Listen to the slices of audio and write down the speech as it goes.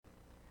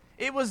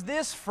It was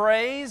this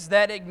phrase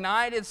that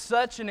ignited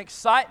such an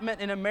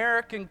excitement in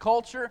American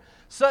culture,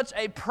 such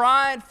a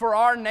pride for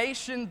our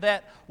nation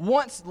that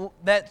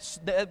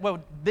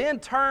would then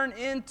turn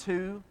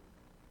into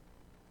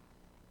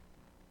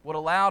what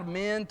allowed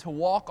men to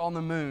walk on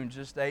the moon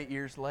just 8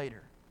 years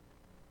later.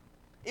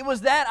 It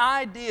was that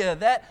idea,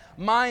 that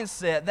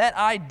mindset, that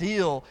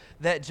ideal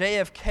that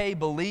JFK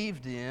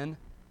believed in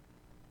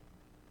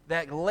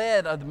that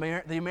led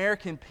the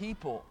American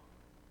people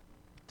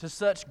to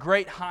such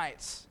great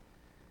heights.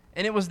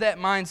 And it was that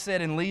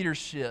mindset and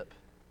leadership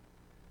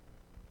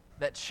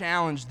that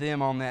challenged them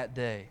on that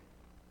day.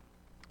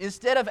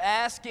 Instead of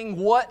asking,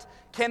 what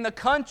can the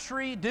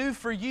country do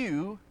for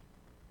you?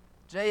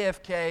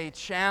 JFK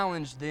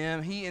challenged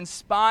them. He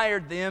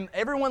inspired them,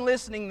 everyone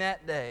listening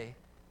that day,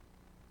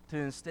 to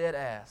instead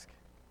ask,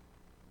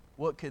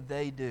 what could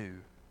they do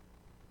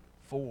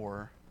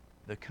for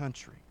the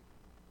country?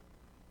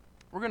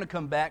 We're going to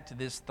come back to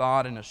this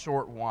thought in a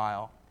short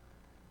while.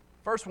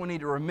 First, we need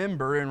to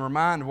remember and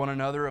remind one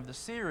another of the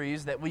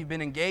series that we've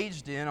been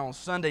engaged in on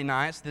Sunday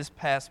nights this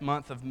past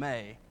month of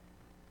May.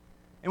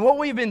 And what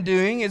we've been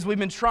doing is we've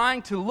been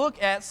trying to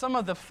look at some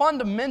of the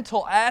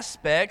fundamental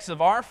aspects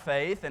of our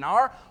faith and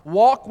our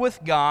walk with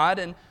God,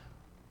 and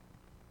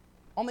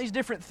on these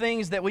different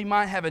things that we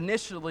might have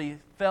initially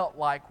felt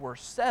like were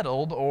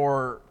settled,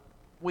 or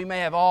we may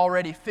have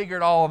already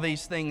figured all of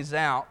these things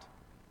out.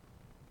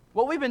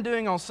 What we've been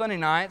doing on Sunday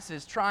nights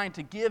is trying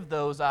to give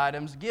those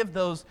items, give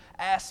those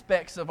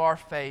aspects of our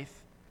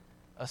faith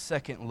a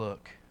second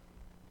look.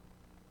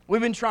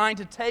 We've been trying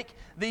to take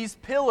these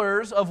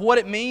pillars of what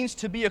it means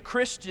to be a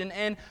Christian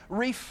and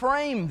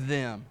reframe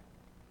them.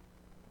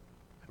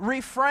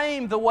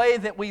 Reframe the way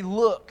that we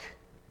look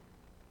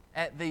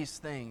at these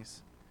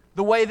things,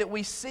 the way that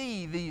we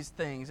see these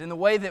things, and the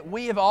way that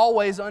we have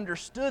always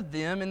understood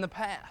them in the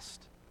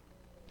past.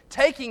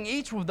 Taking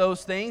each of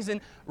those things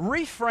and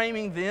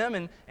reframing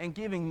them and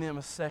giving them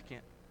a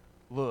second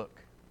look.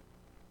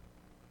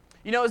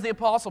 You know, as the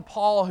Apostle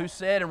Paul who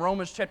said in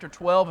Romans chapter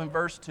 12 and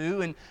verse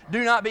 2, and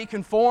do not be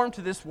conformed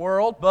to this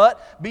world,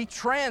 but be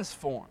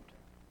transformed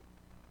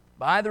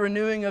by the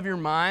renewing of your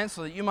mind,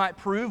 so that you might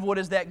prove what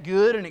is that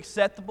good and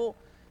acceptable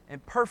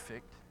and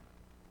perfect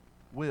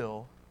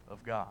will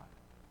of God.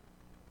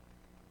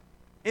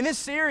 In this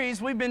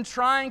series, we've been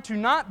trying to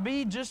not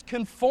be just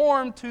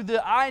conformed to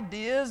the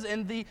ideas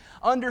and the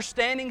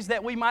understandings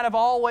that we might have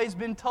always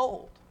been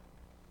told.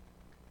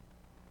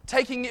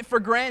 Taking it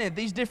for granted,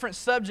 these different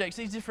subjects,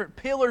 these different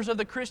pillars of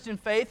the Christian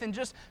faith, and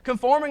just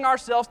conforming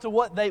ourselves to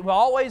what they've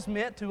always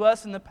meant to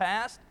us in the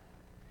past.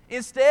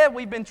 Instead,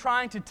 we've been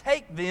trying to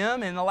take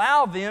them and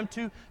allow them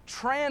to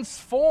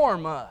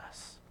transform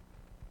us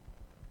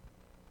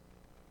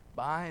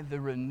by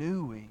the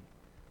renewing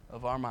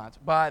of our minds,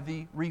 by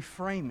the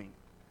reframing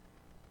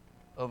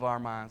of our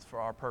minds for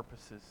our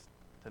purposes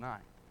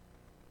tonight.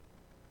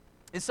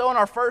 And so in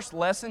our first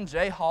lesson,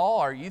 Jay Hall,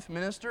 our youth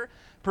minister,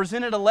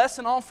 presented a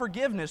lesson on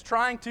forgiveness,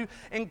 trying to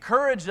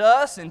encourage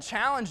us and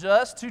challenge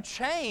us to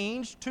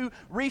change, to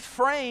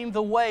reframe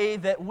the way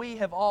that we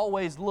have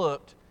always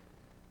looked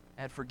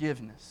at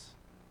forgiveness.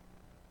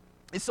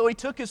 And so he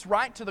took us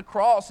right to the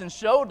cross and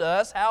showed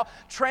us how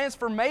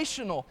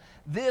transformational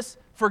this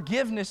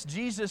forgiveness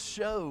Jesus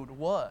showed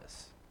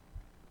was.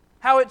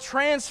 How it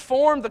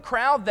transformed the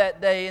crowd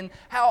that day, and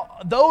how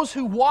those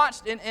who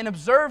watched and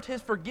observed His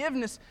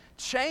forgiveness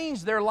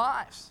changed their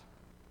lives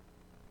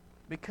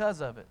because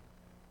of it.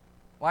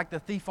 Like the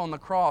thief on the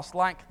cross,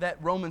 like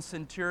that Roman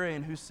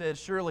centurion who said,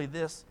 surely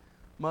this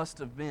must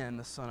have been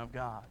the Son of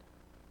God.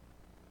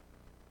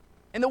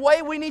 And the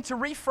way we need to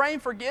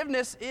reframe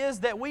forgiveness is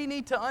that we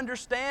need to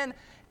understand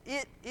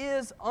it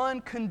is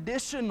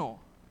unconditional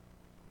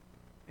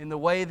in the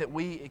way that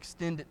we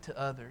extend it to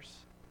others.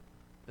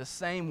 The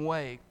same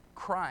way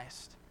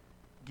Christ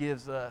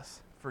gives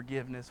us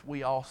forgiveness,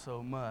 we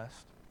also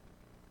must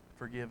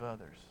forgive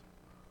others.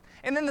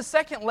 And then the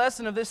second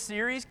lesson of this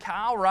series,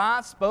 Kyle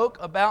Rye spoke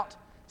about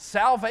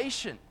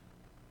salvation.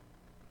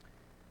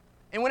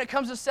 And when it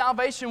comes to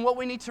salvation, what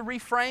we need to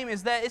reframe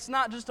is that it's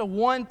not just a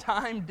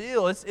one-time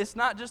deal. It's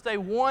not just a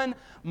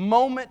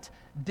one-moment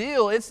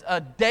deal. It's a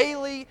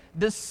daily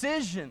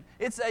decision.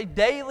 It's a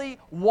daily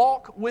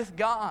walk with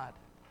God.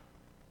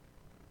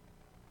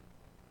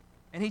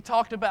 And he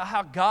talked about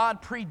how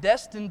God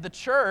predestined the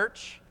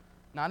church,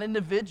 not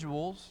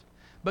individuals,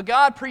 but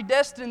God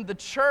predestined the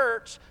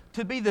church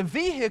to be the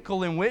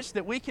vehicle in which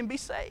that we can be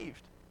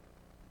saved.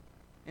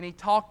 And he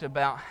talked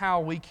about how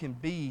we can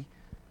be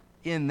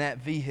in that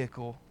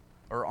vehicle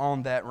or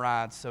on that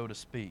ride, so to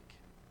speak.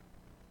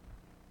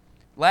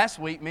 Last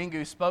week,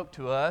 Mingu spoke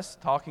to us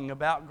talking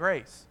about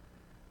grace.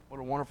 What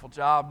a wonderful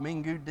job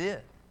Mingu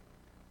did.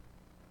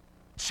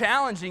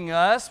 Challenging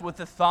us with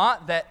the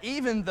thought that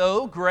even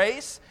though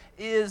grace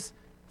is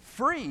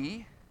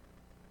free,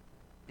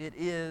 it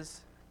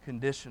is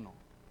conditional.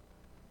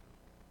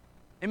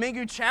 And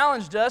Mingu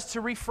challenged us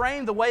to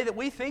reframe the way that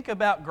we think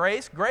about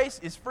grace. Grace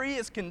is free,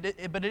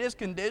 but it is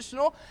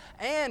conditional,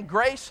 and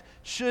grace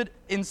should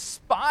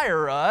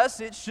inspire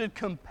us, it should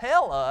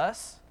compel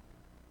us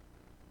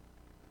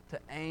to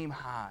aim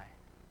high,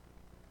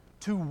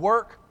 to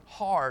work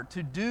hard,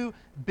 to do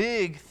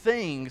big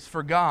things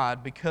for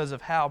God because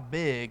of how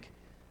big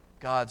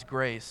God's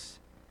grace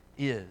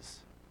is.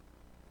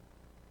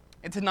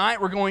 And tonight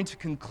we're going to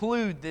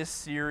conclude this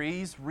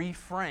series,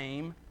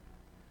 Reframe.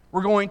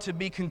 We're going to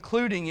be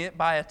concluding it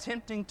by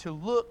attempting to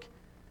look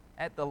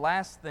at the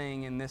last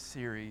thing in this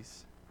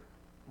series,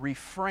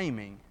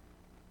 reframing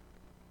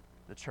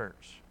the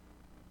church.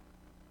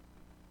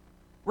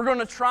 We're going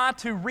to try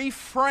to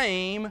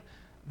reframe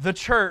the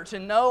church.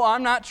 And no,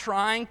 I'm not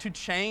trying to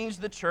change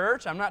the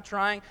church. I'm not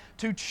trying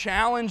to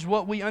challenge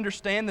what we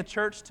understand the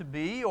church to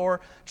be, or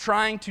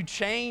trying to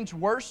change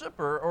worship,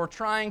 or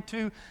trying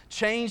to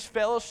change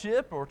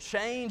fellowship, or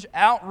change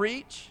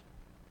outreach,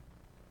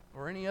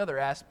 or any other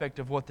aspect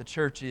of what the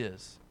church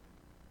is.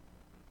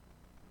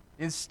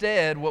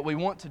 Instead, what we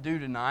want to do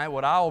tonight,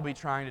 what I will be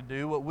trying to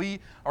do, what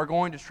we are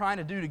going to try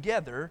to do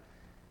together,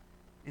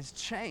 is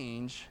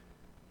change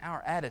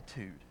our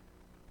attitude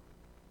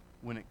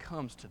when it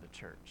comes to the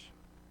church.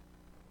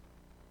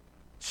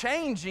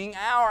 Changing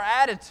our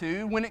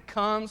attitude when it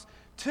comes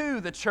to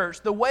the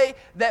church, the way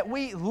that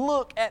we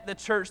look at the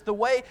church, the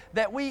way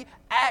that we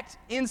act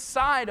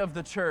inside of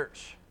the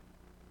church,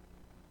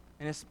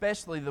 and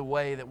especially the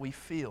way that we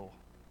feel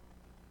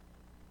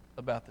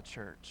about the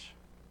church.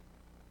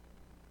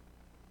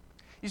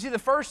 You see, the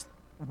first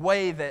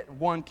way that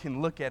one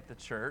can look at the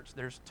church,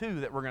 there's two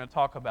that we're going to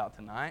talk about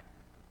tonight.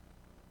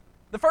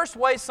 The first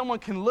way someone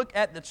can look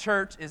at the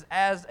church is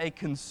as a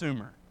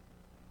consumer.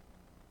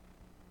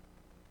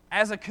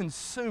 As a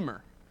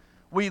consumer,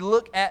 we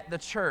look at the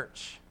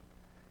church.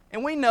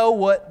 And we know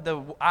what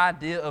the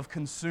idea of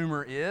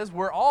consumer is.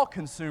 We're all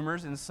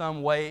consumers in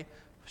some way,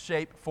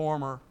 shape,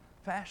 form, or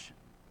fashion.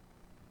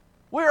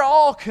 We're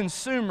all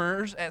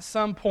consumers at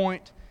some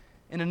point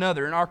in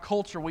another. In our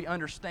culture, we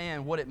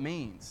understand what it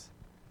means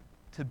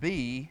to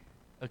be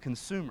a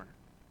consumer.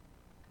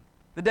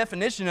 The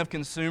definition of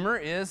consumer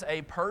is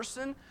a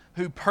person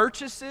who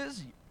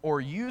purchases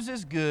or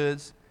uses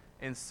goods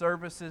and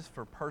services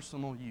for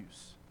personal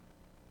use.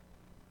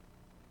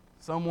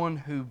 Someone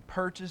who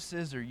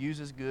purchases or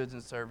uses goods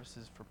and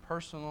services for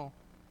personal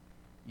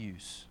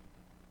use.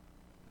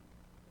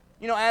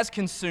 You know, as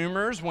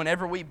consumers,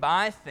 whenever we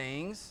buy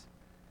things,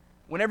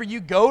 whenever you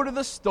go to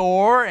the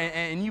store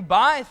and you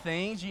buy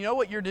things, you know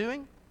what you're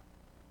doing?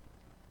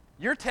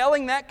 You're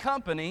telling that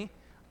company,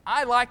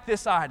 I like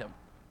this item.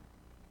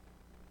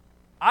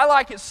 I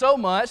like it so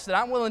much that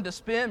I'm willing to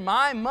spend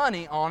my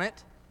money on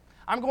it.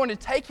 I'm going to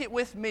take it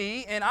with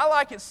me, and I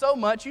like it so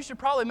much, you should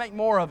probably make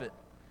more of it,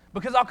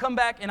 because I'll come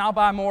back and I'll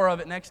buy more of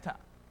it next time.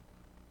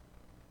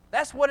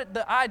 That's what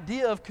the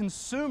idea of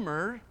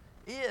consumer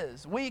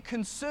is. We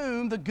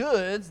consume the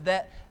goods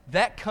that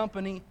that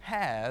company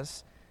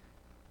has,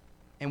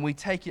 and we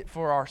take it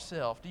for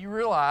ourselves. Do you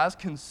realize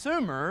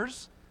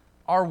consumers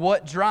are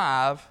what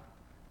drive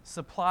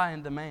supply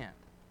and demand?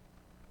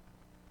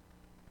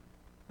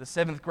 The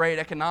 7th grade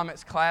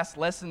economics class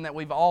lesson that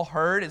we've all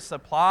heard is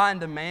supply and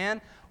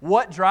demand.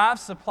 What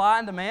drives supply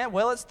and demand?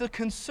 Well, it's the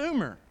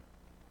consumer.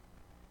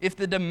 If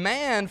the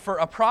demand for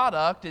a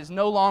product is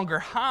no longer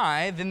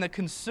high, then the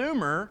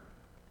consumer,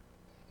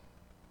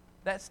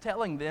 that's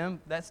telling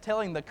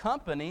the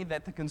company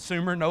that the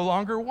consumer no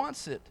longer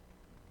wants it.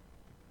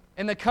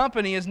 And the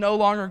company is no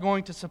longer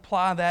going to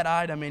supply that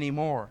item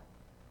anymore.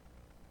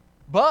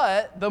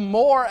 But the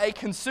more a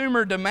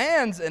consumer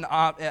demands an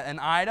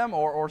item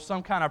or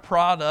some kind of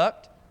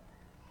product,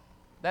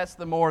 that's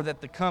the more that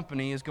the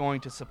company is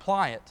going to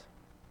supply it.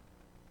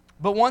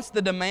 But once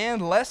the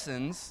demand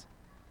lessens,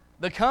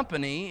 the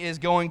company is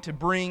going to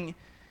bring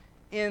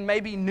in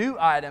maybe new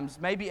items,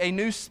 maybe a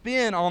new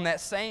spin on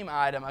that same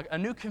item, a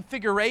new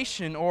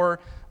configuration or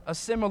a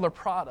similar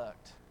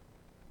product,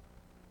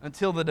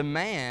 until the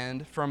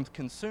demand from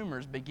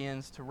consumers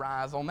begins to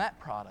rise on that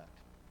product.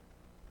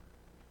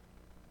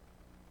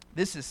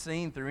 This is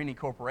seen through any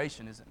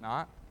corporation, is it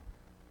not?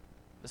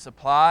 The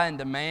supply and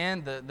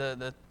demand,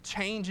 the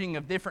changing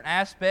of different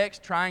aspects,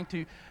 trying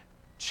to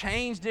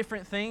change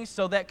different things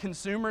so that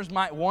consumers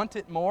might want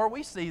it more.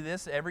 We see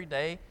this every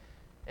day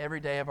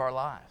of our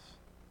lives.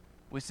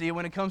 We see it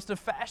when it comes to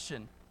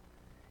fashion.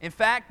 In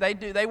fact,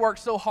 they work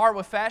so hard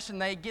with fashion,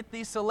 they get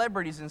these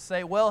celebrities and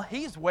say, well,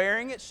 he's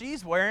wearing it,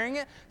 she's wearing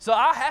it, so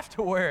I have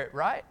to wear it,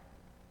 right?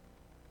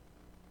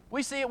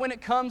 We see it when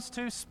it comes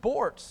to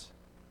sports.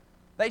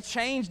 They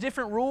change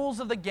different rules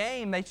of the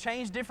game. They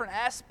change different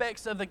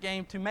aspects of the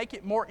game to make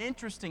it more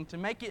interesting, to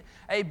make it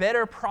a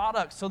better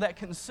product so that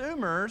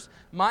consumers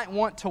might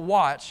want to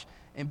watch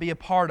and be a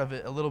part of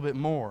it a little bit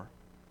more.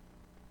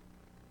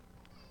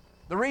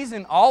 The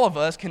reason all of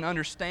us can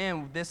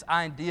understand this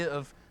idea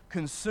of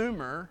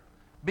consumer,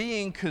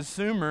 being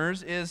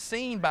consumers, is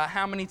seen by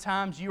how many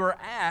times you are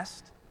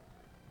asked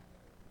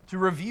to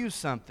review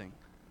something.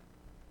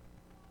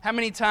 How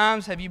many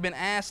times have you been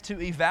asked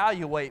to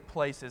evaluate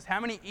places? How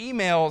many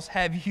emails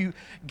have you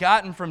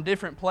gotten from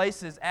different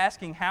places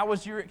asking, how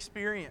was your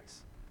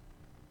experience?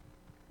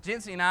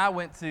 Jency and I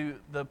went to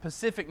the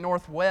Pacific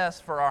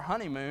Northwest for our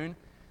honeymoon,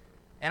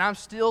 And I'm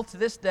still, to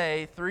this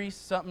day,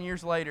 3-something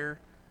years later,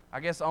 I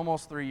guess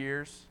almost 3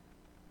 years,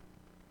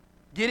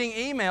 getting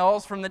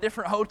emails from the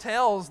different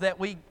hotels that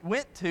we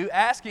went to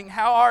asking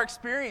how our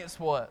experience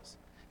was.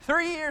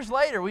 3 years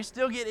later, we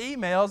still get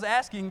emails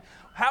asking,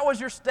 how was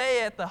your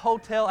stay at the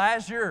Hotel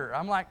Azure?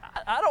 I'm like,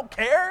 I don't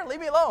care.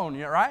 Leave me alone,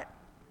 right?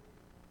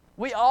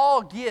 We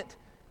all get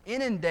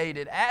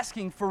inundated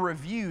asking for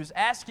reviews,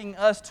 asking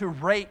us to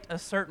rate a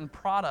certain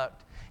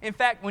product. In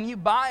fact, when you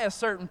buy a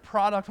certain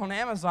product on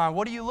Amazon,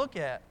 what do you look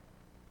at?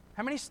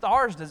 How many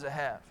stars does it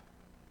have?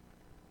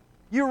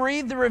 You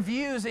read the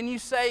reviews and you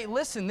say,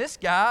 listen, this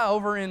guy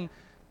over in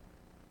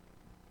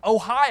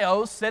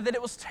Ohio said that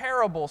it was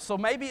terrible, so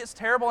maybe it's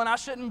terrible and I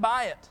shouldn't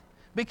buy it,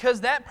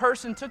 because that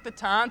person took the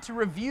time to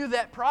review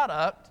that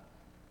product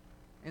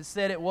and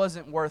said it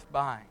wasn't worth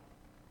buying.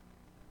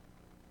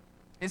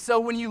 And so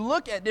when you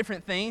look at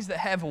different things that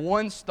have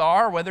 1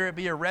 star, whether it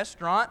be a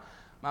restaurant,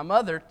 my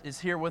mother is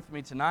here with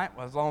me tonight,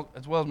 as well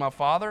as my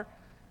father.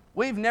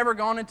 We've never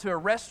gone into a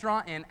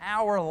restaurant in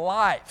our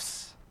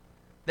lives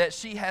that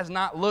she has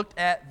not looked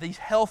at the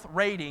health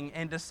rating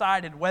and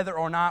decided whether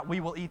or not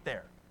we will eat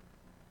there.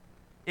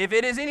 If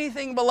it is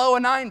anything below a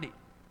 90,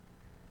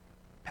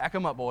 pack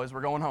them up, boys,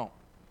 we're going home.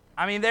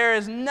 I mean, there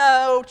is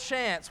no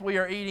chance we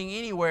are eating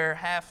anywhere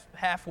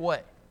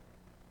halfway.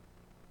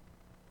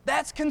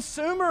 That's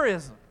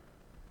consumerism.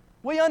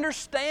 We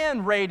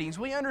understand ratings.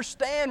 We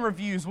understand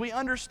reviews. We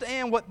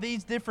understand what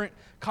these different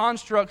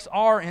constructs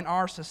are in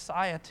our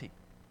society.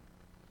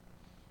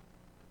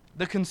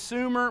 The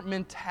consumer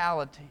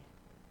mentality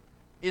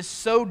is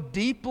so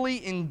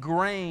deeply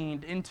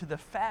ingrained into the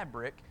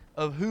fabric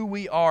of who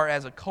we are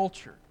as a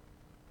culture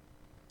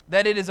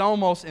that it is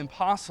almost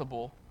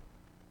impossible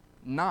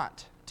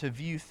not to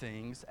view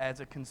things as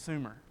a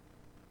consumer.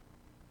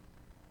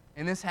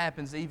 And this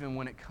happens even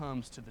when it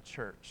comes to the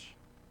church.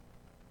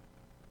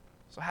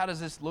 So how does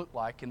this look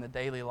like in the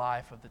daily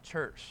life of the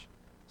church?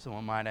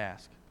 Someone might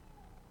ask.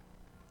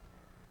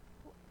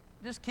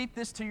 Just keep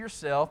this to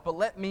yourself, but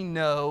let me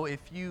know if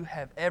you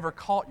have ever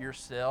caught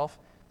yourself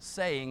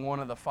saying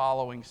one of the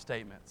following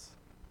statements.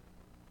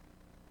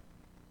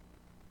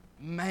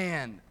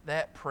 Man,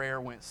 that prayer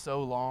went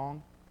so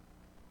long.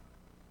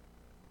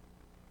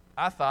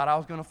 I thought I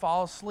was going to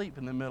fall asleep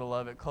in the middle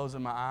of it,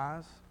 closing my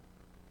eyes.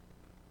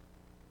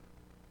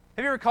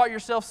 Have you ever caught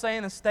yourself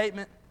saying a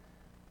statement,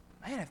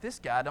 man, if this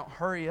guy don't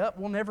hurry up,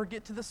 we'll never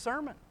get to the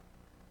sermon.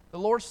 The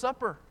Lord's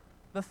Supper,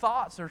 the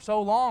thoughts are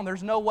so long,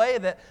 there's no way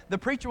that the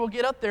preacher will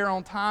get up there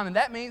on time, and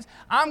that means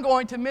I'm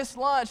going to miss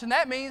lunch, and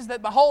that means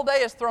that my whole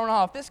day is thrown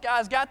off. This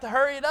guy's got to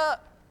hurry it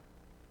up.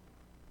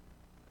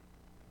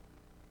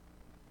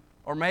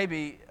 Or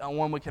maybe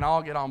one we can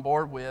all get on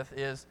board with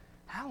is,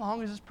 how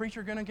long is this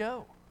preacher going to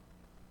go?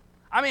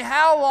 I mean,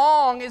 how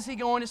long is he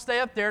going to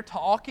stay up there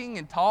talking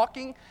and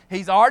talking?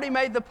 He's already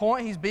made the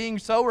point. He's being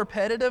so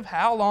repetitive.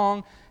 How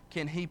long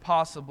can he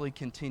possibly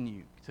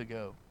continue to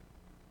go?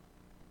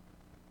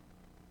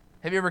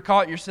 Have you ever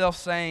caught yourself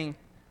saying,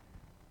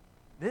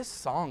 this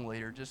song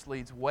leader just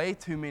leads way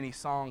too many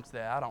songs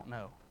that I don't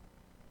know?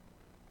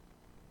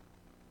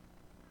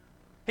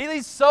 He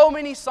leads so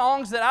many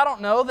songs that I don't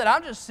know that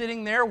I'm just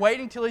sitting there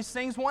waiting till he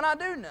sings one I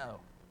do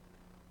know.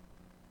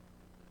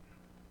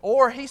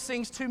 Or he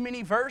sings too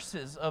many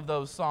verses of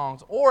those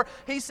songs. Or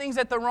he sings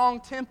at the wrong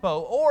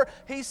tempo. Or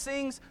he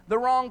sings the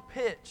wrong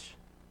pitch.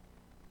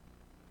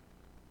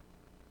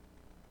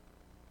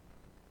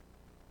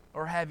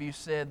 Or have you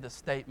said the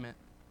statement,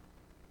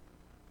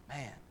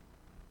 man,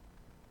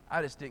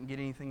 I just didn't get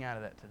anything out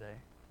of that today?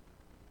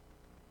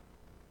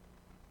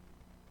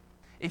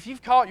 If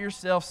you've caught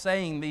yourself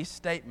saying these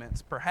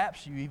statements,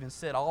 perhaps you even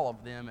said all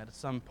of them at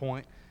some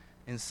point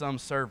in some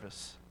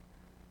service.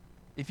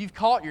 If you've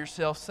caught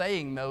yourself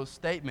saying those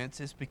statements,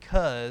 it's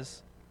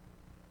because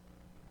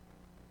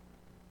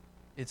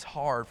it's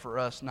hard for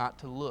us not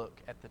to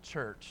look at the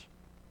church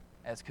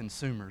as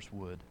consumers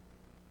would.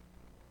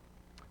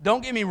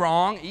 Don't get me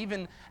wrong,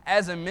 even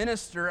as a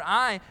minister,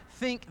 I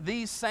think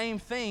these same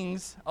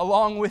things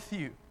along with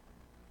you.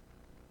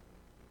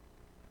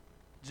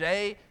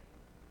 Jay,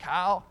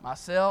 Kyle,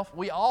 myself,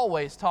 we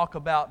always talk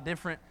about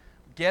different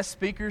guest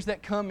speakers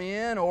that come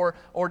in or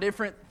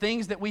different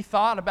things that we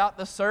thought about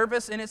the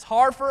service, and it's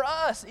hard for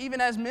us,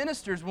 even as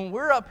ministers, when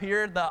we're up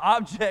here, the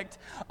object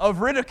of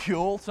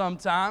ridicule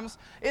sometimes,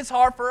 it's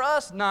hard for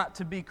us not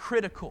to be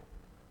critical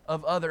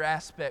of other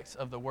aspects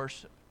of the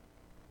worship.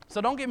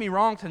 So don't get me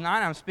wrong,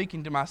 tonight I'm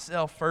speaking to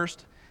myself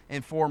first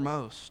and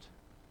foremost.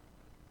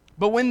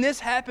 But when this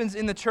happens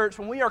in the church,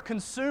 when we are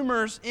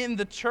consumers in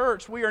the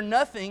church, we are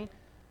nothing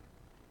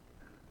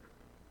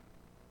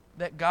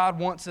that God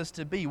wants us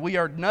to be. We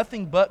are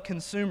nothing but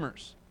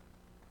consumers.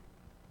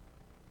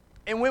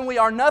 And when we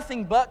are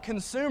nothing but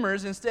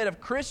consumers instead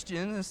of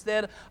Christians,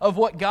 instead of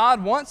what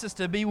God wants us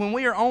to be, when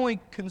we are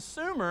only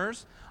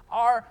consumers,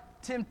 our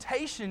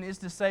temptation is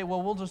to say,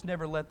 well, we'll just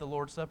never let the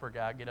Lord's Supper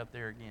guy get up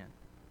there again.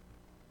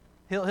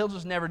 He'll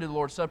just never do the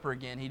Lord's Supper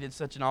again. He did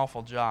such an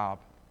awful job.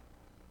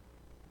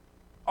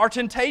 Our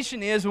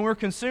temptation is, when we're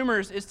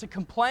consumers, is to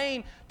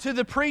complain to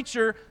the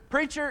preacher,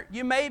 "Preacher,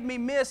 you made me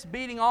miss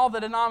beating all the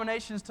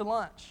denominations to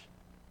lunch."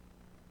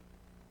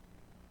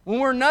 When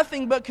we're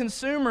nothing but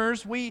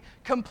consumers, we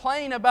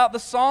complain about the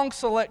song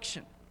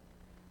selection.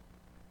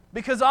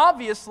 Because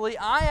obviously,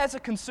 I as a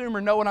consumer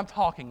know what I'm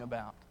talking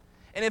about.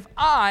 And if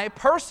I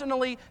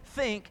personally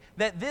think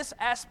that this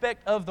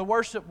aspect of the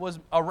worship was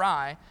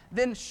awry,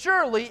 then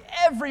surely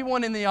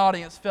everyone in the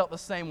audience felt the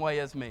same way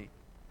as me.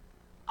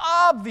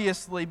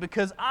 Obviously,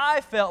 because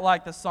I felt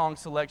like the song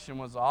selection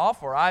was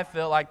off, or I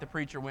felt like the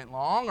preacher went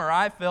long, or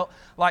I felt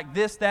like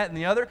this, that, and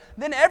the other,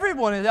 then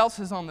everyone else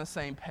is on the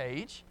same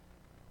page.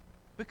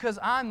 Because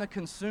I'm the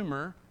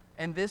consumer,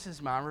 and this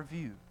is my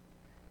review.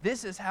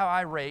 This is how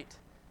I rate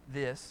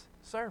this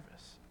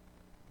service.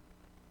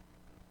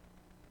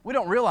 We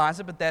don't realize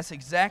it, but that's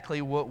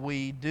exactly what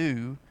we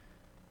do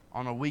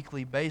on a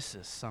weekly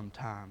basis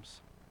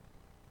sometimes.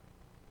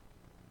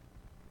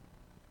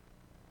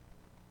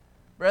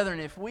 Brethren,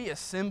 if we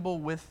assemble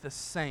with the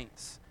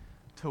saints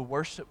to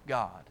worship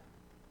God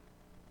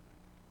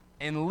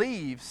and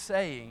leave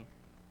saying,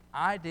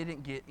 "I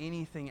didn't get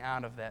anything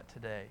out of that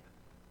today,"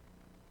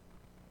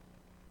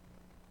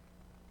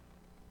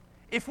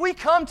 if we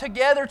come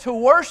together to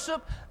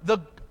worship the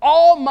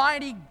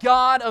Almighty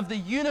God of the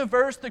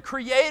universe, the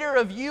creator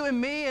of you and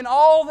me and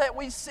all that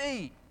we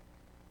see,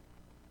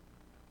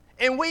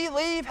 and we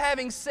leave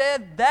having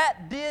said,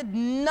 "That did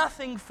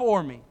nothing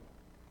for me,"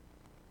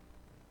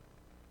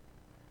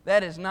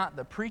 that is not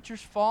the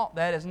preacher's fault.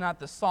 That is not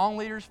the song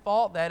leader's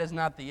fault. That is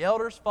not the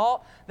elder's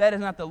fault. That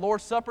is not the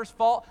Lord's Supper's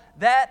fault.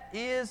 That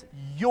is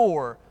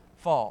your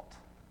fault.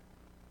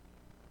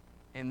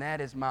 And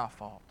that is my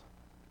fault.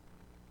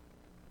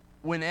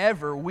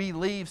 Whenever we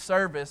leave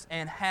service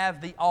and have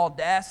the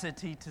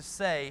audacity to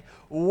say,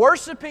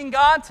 "Worshiping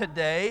God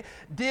today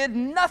did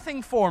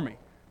nothing for me.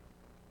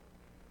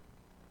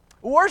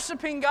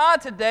 Worshiping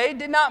God today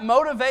did not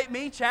motivate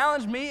me,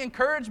 challenge me,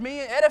 encourage me,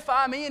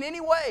 edify me in any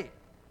way."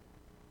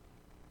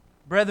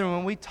 Brethren,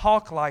 when we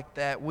talk like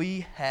that,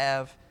 we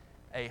have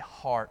a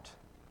heart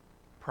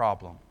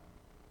problem.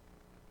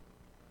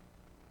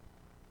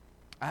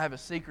 I have a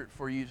secret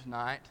for you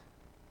tonight.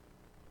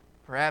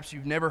 Perhaps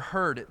you've never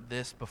heard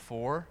this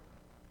before,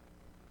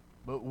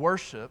 but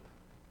worship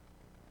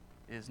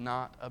is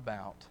not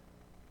about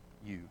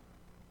you.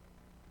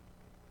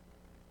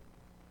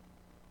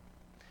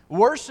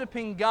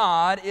 Worshiping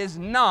God is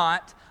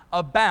not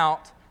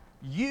about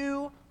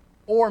you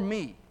or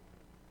me.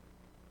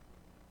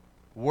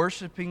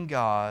 Worshiping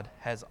God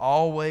has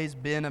always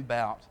been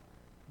about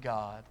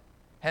God,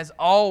 has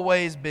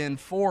always been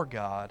for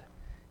God,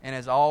 and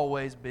has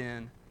always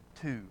been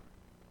to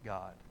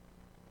God.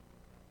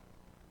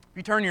 If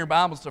you turn your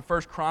Bibles to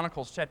 1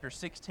 Chronicles chapter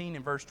 16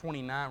 and verse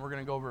 29, we're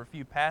going to go over a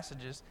few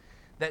passages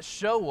that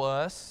show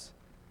us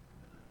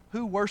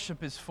who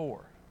worship is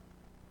for.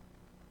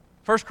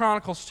 1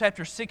 Chronicles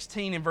chapter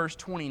 16 and verse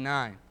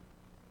 29.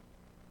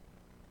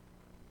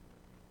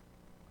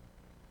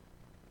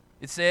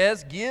 It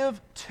says, "Give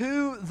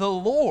to the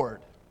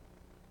Lord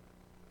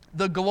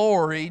the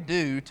glory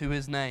due to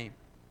His name.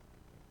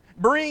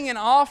 Bring an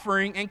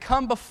offering and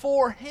come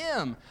before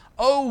Him.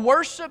 O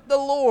worship the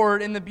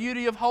Lord in the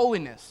beauty of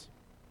holiness.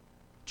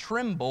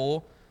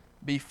 Tremble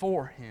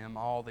before Him,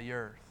 all the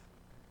earth."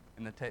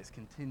 And the text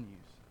continues.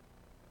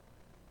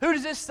 Who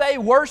does this say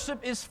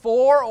worship is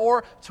for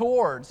or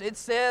towards? It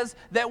says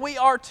that we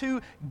are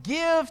to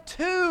give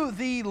to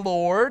the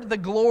Lord the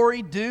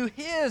glory due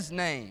His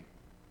name.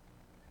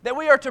 That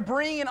we are to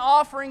bring an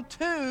offering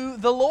to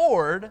the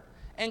Lord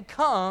and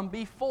come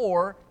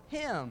before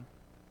Him.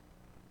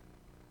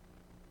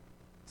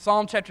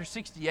 Psalm chapter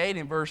 68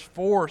 and verse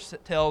 4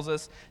 tells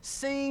us,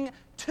 "Sing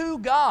to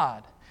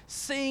God,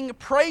 sing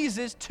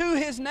praises to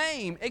His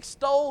name,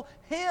 extol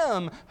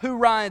Him who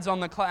rides on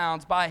the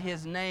clouds by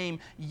His name,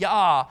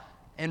 Yah,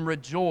 and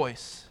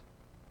rejoice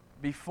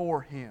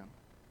before Him."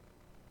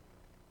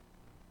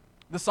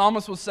 The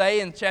psalmist will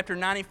say in chapter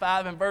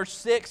 95 and verse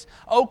 6,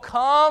 "O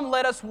come,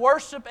 let us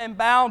worship and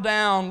bow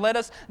down. Let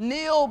us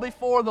kneel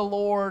before the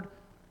Lord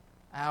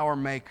our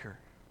Maker."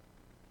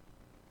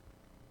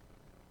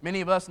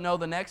 Many of us know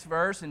the next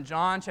verse in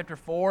John chapter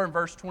 4 and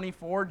verse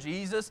 24.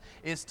 Jesus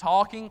is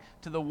talking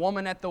to the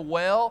woman at the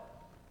well,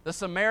 the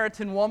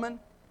Samaritan woman.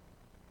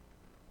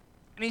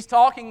 And He's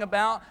talking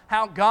about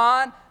how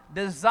God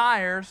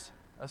desires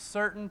a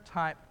certain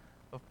type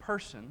of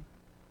person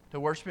to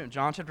worship Him.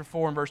 John chapter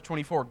 4 and verse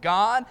 24.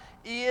 "God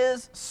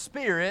is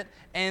spirit,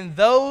 and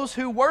those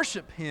who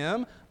worship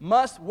Him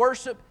must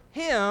worship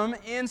Him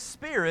in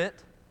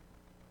spirit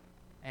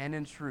and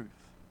in truth."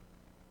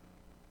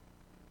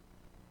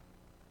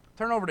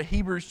 Turn over to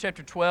Hebrews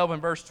chapter 12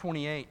 and verse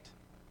 28.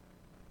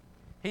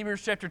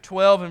 Hebrews chapter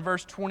 12 and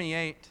verse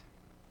 28.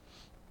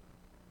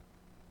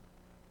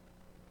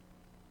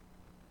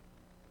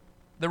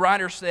 The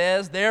writer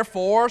says,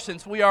 "Therefore,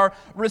 since we are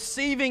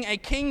receiving a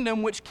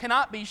kingdom which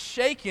cannot be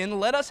shaken,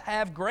 let us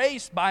have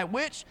grace by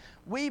which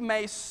we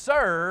may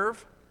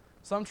serve,"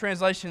 some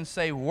translations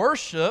say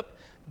worship,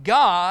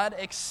 "God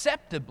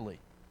acceptably."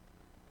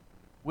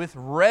 with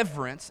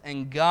reverence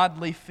and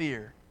godly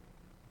fear,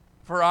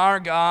 for our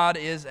God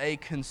is a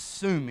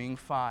consuming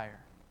fire.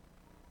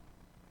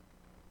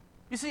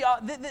 You see,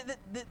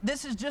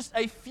 this is just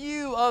a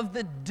few of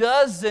the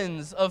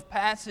dozens of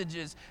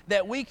passages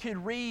that we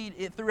could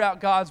read throughout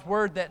God's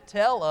Word that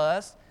tell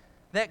us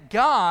that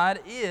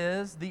God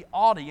is the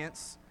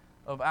audience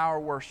of our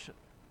worship.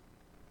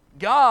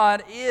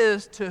 God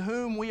is to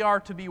whom we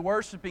are to be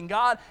worshiping.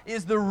 God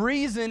is the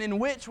reason in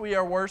which we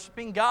are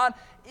worshiping. God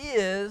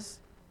is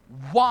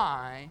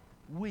why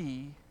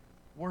we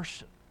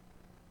worship.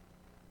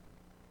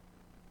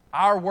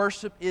 Our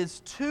worship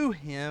is to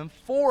Him,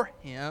 for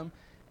Him,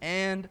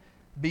 and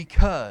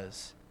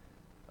because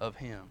of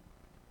Him.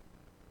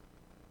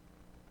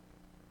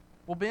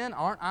 Well, Ben,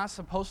 aren't I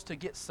supposed to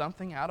get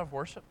something out of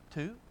worship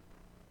too?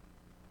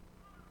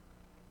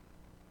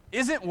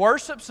 Isn't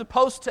worship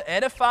supposed to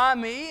edify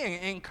me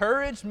and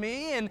encourage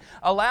me and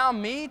allow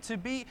me to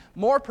be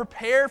more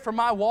prepared for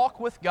my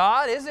walk with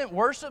God? Isn't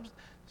worship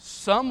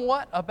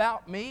somewhat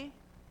about me?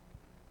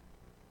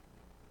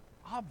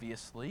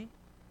 Obviously,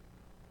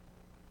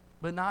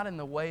 but not in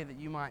the way that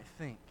you might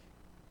think.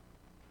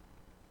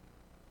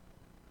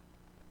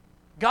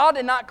 God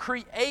did not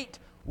create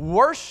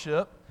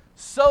worship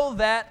so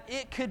that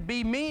it could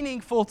be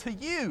meaningful to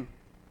you.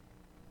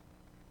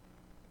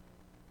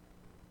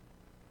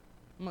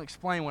 I'm going to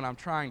explain what I'm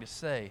trying to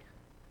say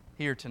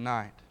here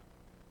tonight.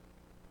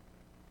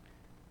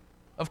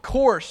 Of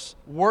course,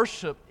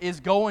 worship is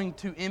going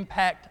to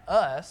impact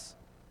us,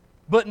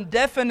 but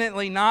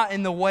definitely not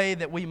in the way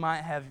that we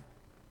might have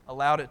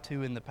allowed it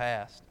to in the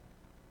past.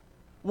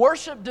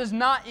 Worship does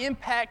not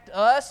impact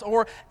us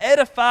or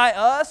edify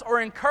us or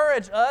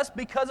encourage us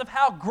because of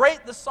how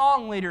great the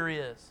song leader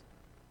is.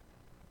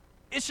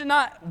 It should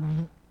not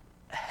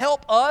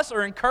help us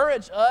or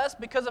encourage us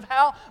because of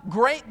how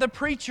great the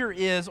preacher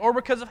is or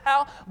because of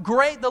how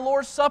great the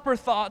Lord's Supper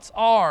thoughts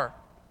are.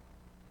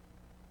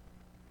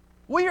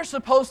 We are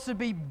supposed to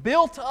be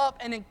built up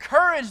and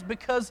encouraged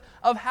because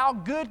of how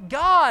good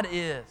God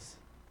is.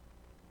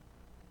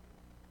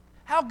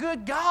 How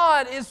good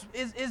God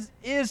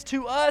is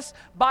to us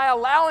by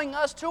allowing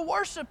us to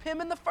worship Him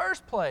in the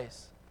first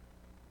place.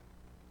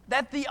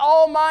 That the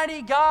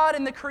Almighty God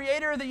and the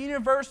Creator of the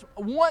universe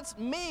wants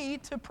me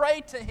to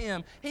pray to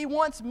Him. He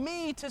wants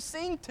me to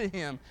sing to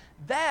Him.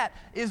 That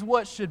is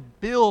what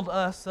should build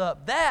us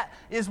up. That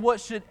is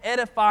what should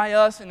edify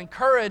us and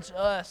encourage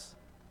us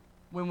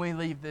when we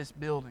leave this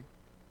building.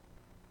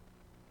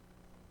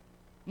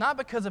 Not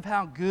because of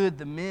how good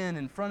the men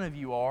in front of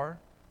you are.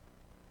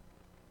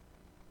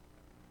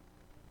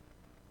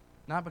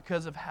 Not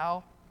because of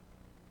how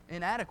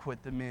inadequate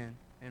the men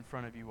in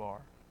front of you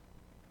are.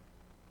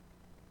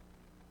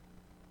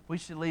 We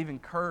should leave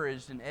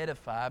encouraged and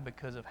edified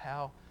because of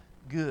how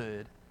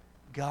good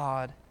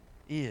God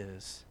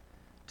is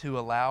to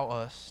allow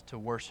us to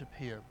worship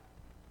Him.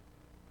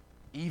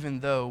 Even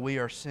though we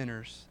are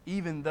sinners,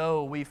 even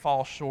though we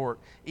fall short,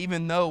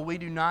 even though we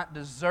do not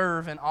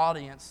deserve an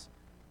audience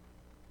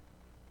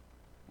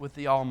with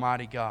the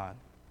Almighty God.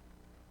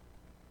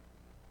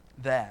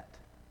 That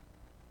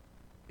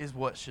is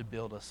what should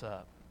build us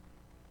up.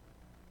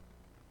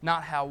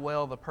 Not how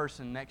well the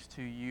person next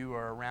to you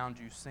or around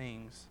you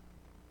sings,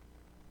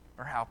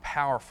 or how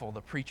powerful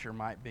the preacher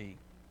might be.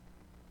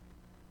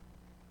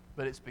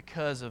 But it's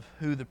because of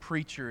who the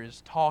preacher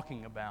is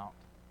talking about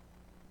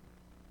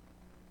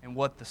and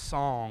what the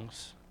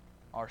songs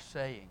are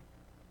saying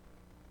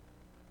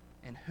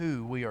and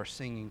who we are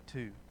singing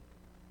to.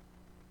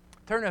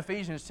 Turn to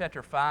Ephesians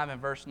chapter 5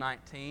 and verse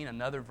 19,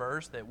 another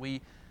verse that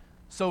we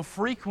so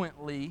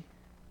frequently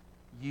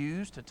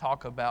use to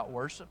talk about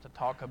worship, to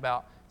talk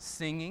about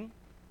singing.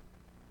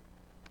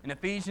 In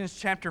Ephesians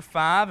chapter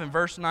 5 and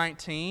verse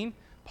 19,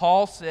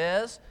 Paul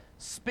says,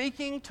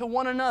 speaking to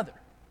one another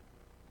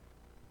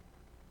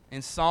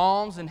in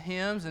psalms and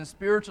hymns and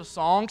spiritual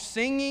songs,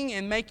 singing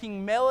and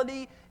making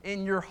melody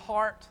in your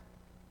heart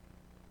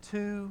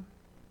to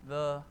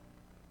the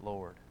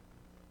Lord.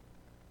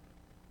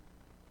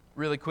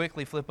 Really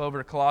quickly flip over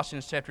to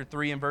Colossians chapter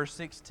 3 and verse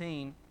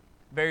 16.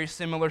 Very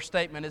similar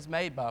statement is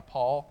made by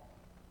Paul.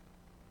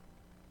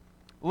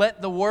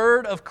 Let the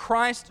word of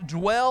Christ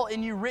dwell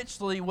in you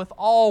richly with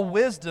all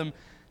wisdom,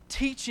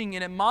 teaching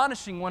and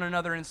admonishing one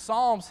another in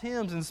psalms,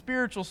 hymns, and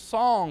spiritual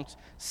songs,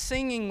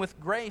 singing with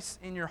grace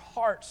in your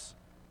hearts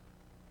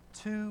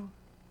to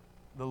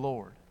the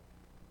Lord.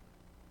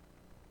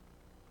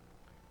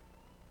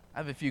 I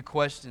have a few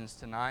questions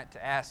tonight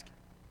to ask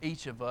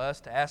each of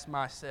us, to ask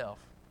myself,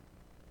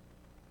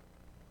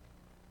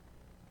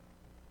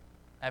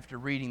 after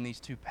reading these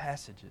two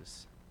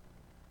passages.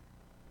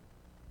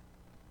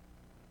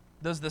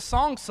 Does the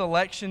song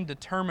selection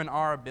determine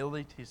our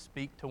ability to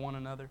speak to one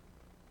another?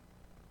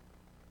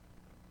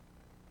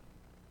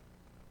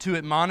 To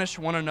admonish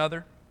one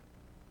another?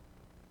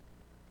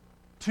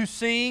 To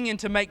sing and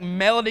to make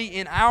melody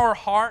in our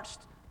hearts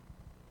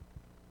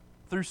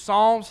through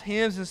psalms,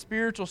 hymns, and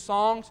spiritual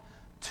songs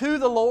to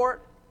the Lord?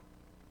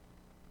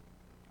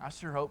 I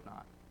sure hope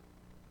not.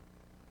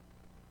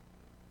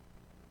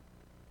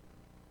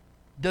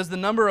 Does the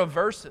number of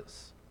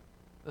verses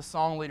the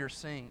song leader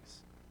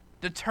sings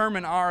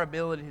determine our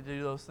ability to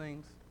do those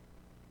things?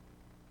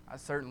 I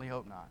certainly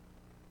hope not.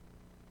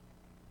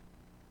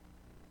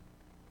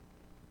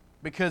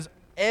 Because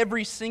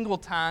every single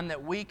time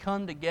that we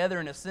come together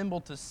and assemble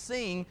to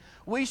sing,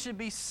 we should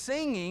be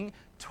singing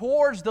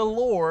towards the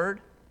Lord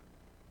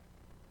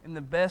in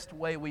the best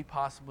way we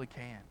possibly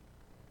can.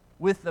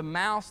 With the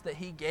mouth that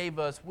He gave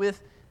us,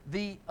 with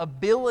the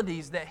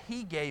abilities that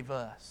He gave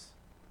us.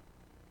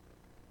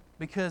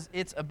 Because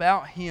it's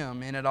about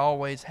Him, and it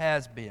always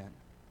has been.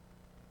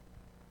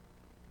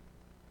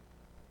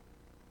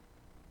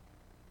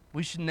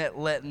 We should not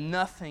let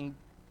nothing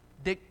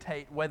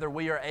dictate whether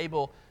we are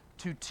able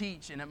to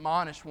teach and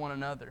admonish one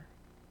another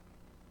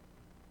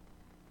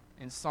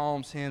in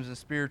psalms, hymns, and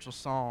spiritual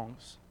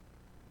songs,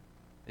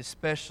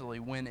 especially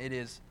when it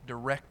is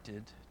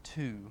directed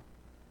to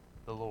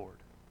the Lord.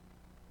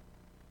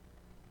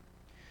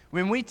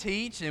 When we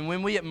teach and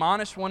when we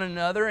admonish one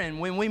another and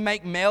when we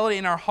make melody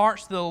in our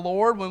hearts to the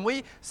Lord, when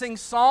we sing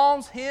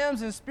psalms,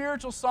 hymns, and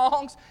spiritual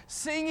songs,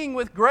 singing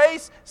with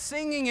grace,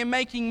 singing and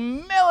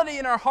making melody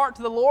in our heart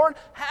to the Lord,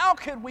 how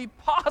could we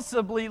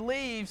possibly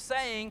leave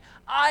saying,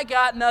 I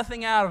got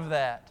nothing out of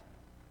that?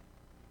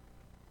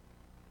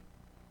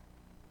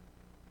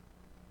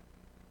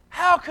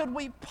 How could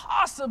we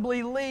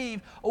possibly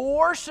leave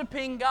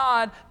worshiping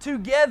God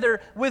together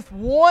with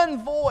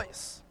one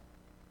voice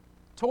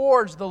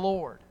towards the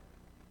Lord?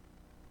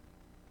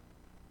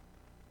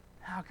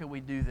 How could we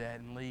do that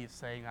and leave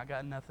saying, I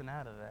got nothing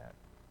out of that?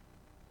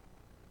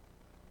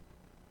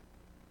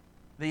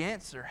 The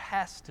answer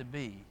has to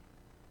be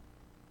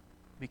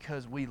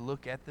because we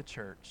look at the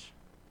church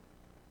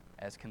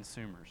as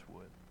consumers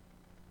would.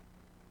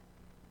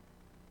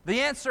 The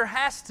answer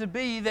has to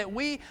be that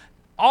we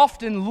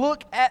often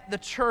look at the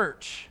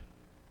church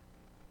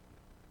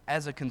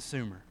as a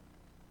consumer.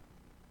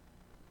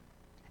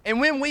 And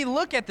when we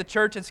look at the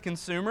church as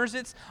consumers,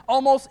 it's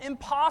almost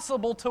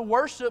impossible to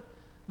worship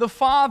the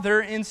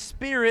Father in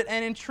spirit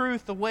and in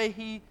truth the way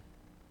He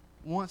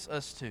wants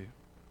us to.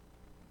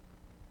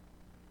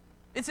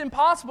 It's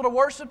impossible to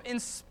worship in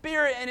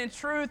spirit and in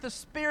truth, the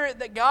spirit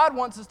that God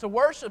wants us to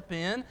worship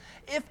in,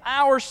 if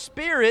our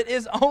spirit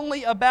is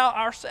only about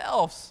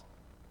ourselves.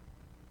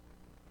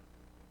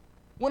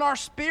 When our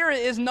spirit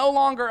is no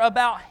longer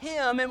about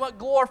Him and what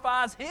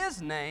glorifies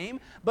His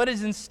name, but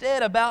is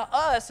instead about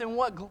us and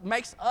what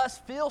makes us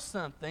feel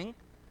something,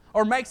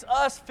 or makes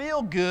us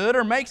feel good,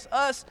 or makes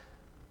us,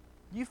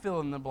 you fill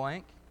in the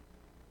blank.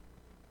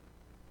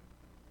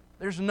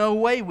 There's no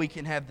way we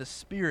can have the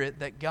spirit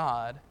that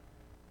God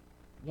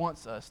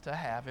wants us to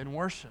have in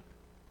worship.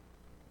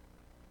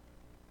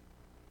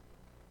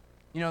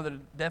 You know the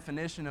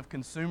definition of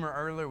consumer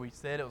earlier, we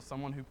said it was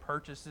someone who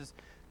purchases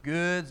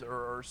goods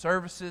or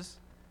services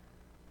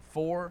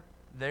for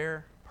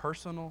their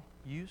personal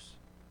use.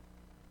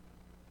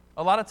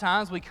 A lot of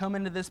times we come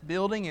into this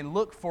building and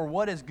look for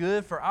what is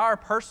good for our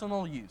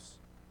personal use.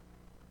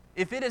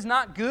 If it is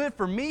not good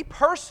for me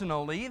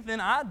personally, then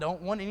I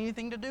don't want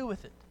anything to do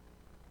with it.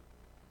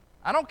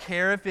 I don't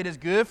care if it is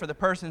good for the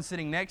person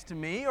sitting next to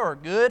me or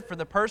good for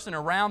the person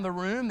around the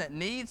room that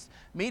needs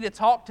me to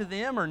talk to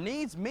them or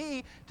needs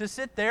me to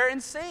sit there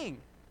and sing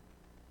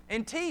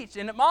and teach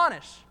and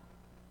admonish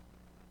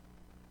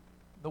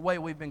the way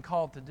we've been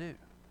called to do.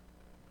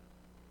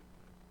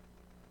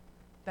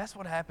 That's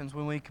what happens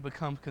when we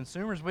become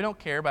consumers. We don't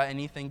care about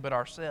anything but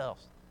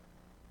ourselves.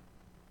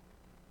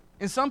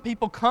 And some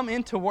people come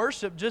into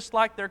worship just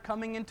like they're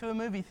coming into a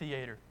movie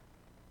theater.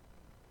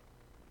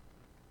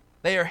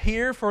 They are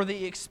here for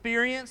the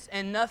experience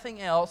and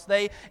nothing else.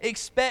 They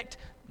expect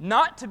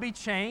not to be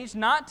changed,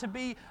 not to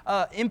be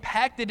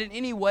impacted in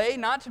any way,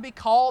 not to be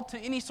called to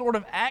any sort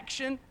of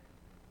action.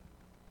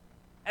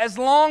 As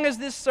long as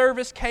this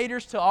service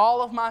caters to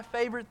all of my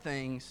favorite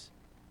things,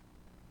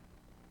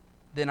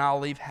 then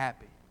I'll leave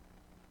happy.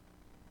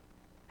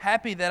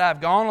 Happy that I've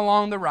gone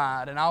along the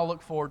ride and I'll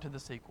look forward to the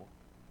sequel.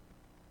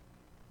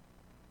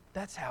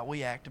 That's how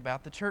we act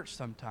about the church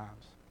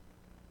sometimes.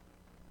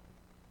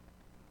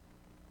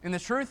 And the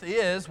truth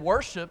is,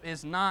 worship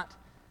is not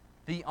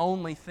the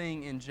only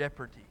thing in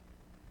jeopardy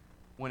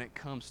when it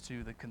comes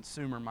to the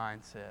consumer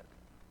mindset.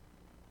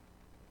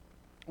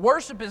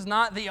 Worship is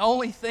not the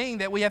only thing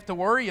that we have to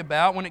worry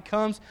about when it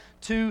comes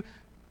to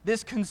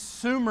this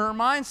consumer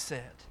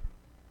mindset.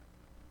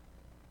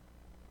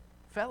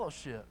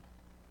 Fellowship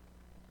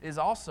is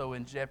also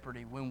in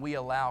jeopardy when we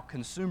allow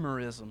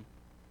consumerism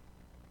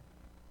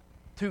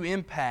to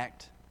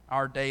impact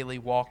our daily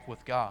walk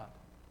with God.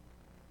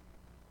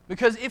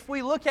 Because if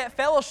we look at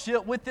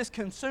fellowship with this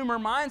consumer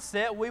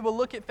mindset, we will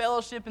look at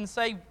fellowship and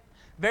say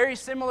very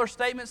similar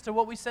statements to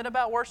what we said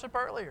about worship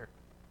earlier.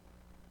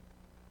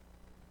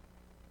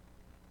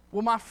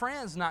 Well, my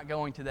friend's not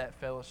going to that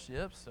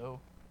fellowship, so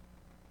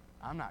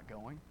I'm not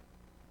going.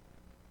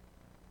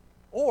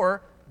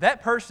 Or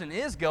that person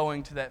is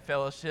going to that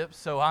fellowship,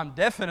 so I'm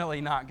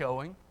definitely not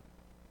going.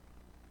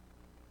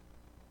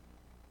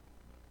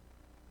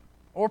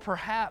 Or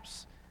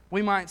perhaps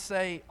we might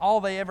say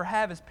all they ever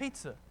have is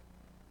pizza.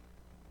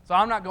 so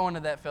I'm not going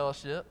to that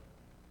fellowship.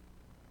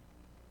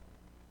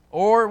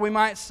 Or we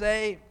might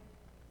say,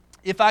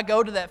 if I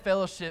go to that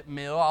fellowship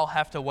meal, I'll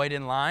have to wait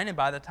in line, and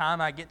by the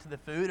time I get to the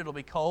food, it'll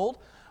be cold,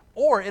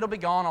 or it'll be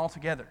gone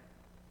altogether.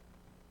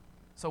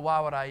 So why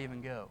would I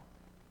even go?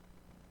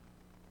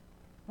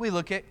 We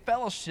look at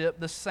fellowship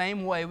the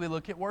same way we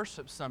look at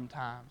worship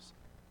sometimes,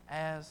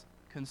 as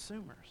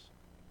consumers.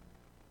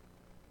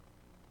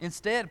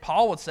 Instead,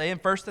 Paul would say in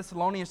 1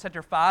 Thessalonians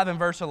chapter 5 and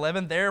verse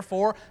 11,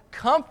 therefore,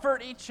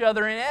 comfort each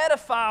other and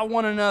edify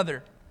one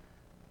another,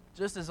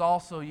 just as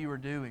also you are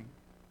doing.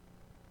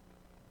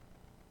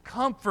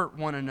 Comfort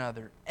one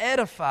another,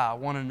 edify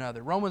one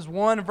another. Romans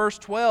 1 verse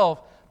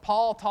 12,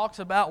 Paul talks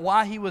about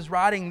why he was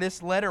writing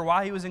this letter,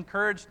 why he was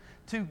encouraged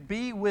to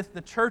be with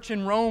the church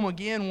in Rome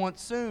again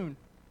once soon.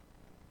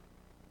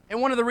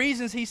 And one of the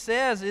reasons he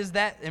says is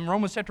that, in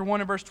Romans chapter 1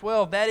 and verse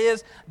 12, that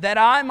is, that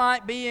I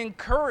might be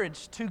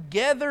encouraged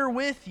together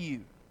with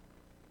you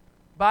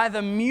by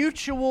the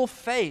mutual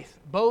faith,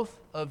 both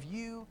of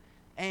you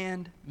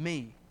and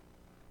me.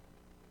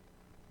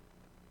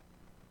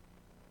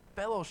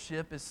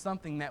 Fellowship is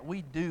something that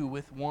we do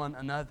with one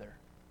another.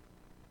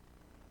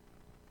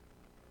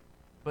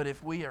 But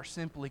if we are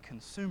simply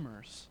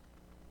consumers,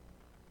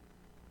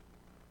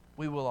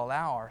 we will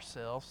allow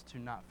ourselves to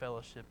not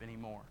fellowship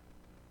anymore.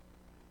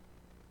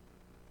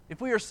 If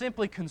we are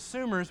simply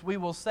consumers, we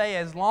will say,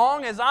 as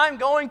long as I'm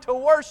going to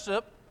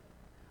worship,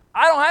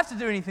 I don't have to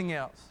do anything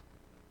else.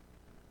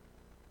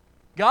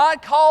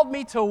 God called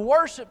me to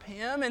worship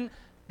Him, and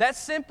that's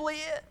simply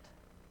it.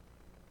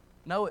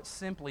 No, it's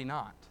simply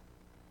not.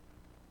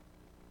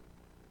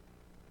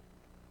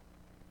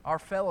 Our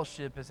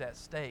fellowship is at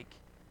stake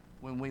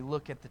when we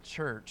look at the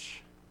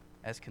church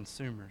as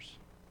consumers.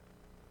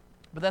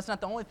 But that's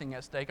not the only thing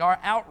at stake. Our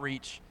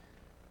outreach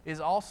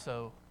is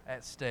also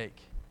at stake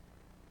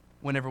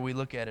whenever we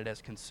look at it as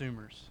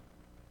consumers.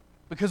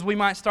 Because we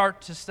might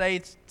start to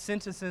say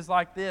sentences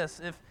like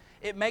this: if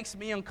it makes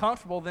me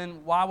uncomfortable,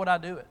 then why would I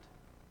do it?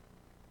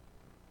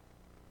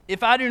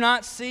 If I do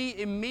not see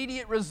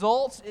immediate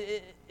results,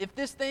 if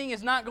this thing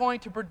is not going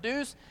to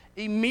produce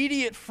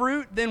immediate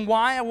fruit, then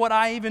why would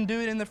I even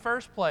do it in the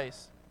first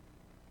place?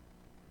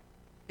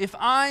 If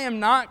I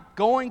am not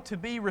going to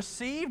be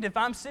received, if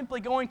I'm simply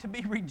going to be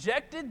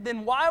rejected,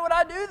 then why would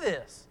I do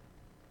this?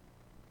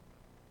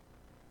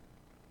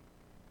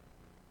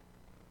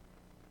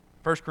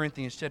 1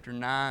 Corinthians chapter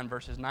 9,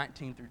 verses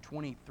 19 through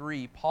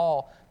 23,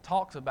 Paul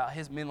talks about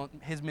his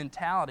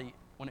mentality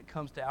when it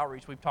comes to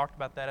outreach. We've talked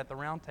about that at the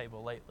round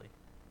table lately.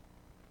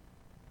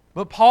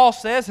 But Paul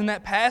says in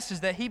that passage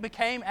that he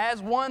became as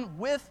one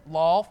with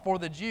law for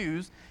the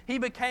Jews. He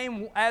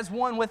became as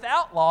one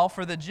without law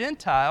for the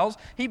Gentiles.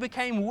 He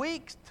became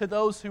weak to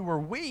those who were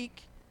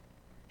weak.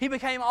 He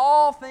became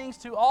all things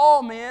to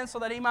all men so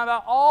that he might by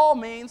all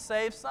means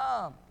save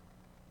some.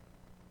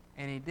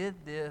 And he did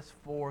this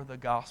for the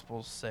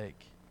gospel's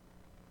sake.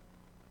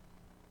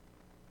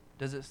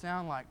 Does it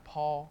sound like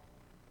Paul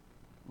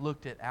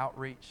looked at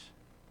outreach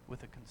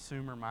with a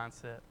consumer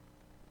mindset?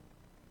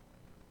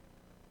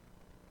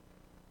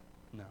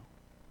 No.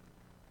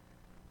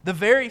 The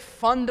very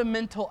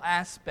fundamental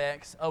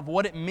aspects of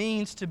what it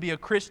means to be a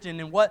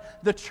Christian and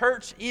what the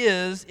church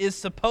is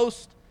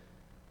supposed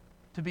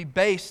to be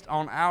based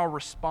on our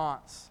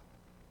response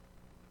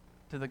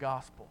to the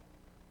gospel.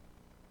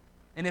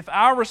 And if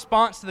our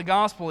response to the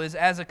gospel is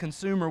as a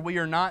consumer, we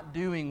are not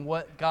doing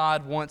what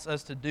God wants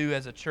us to do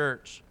as a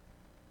church,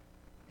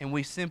 and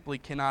we simply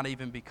cannot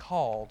even be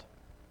called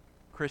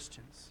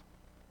Christians.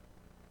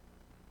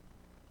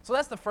 So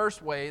that's the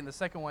first way, and the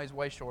second way is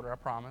way shorter, I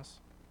promise.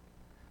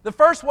 The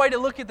first way to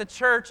look at the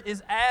church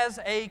is as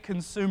a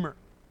consumer.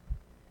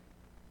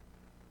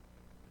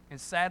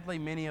 And sadly,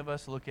 many of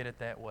us look at it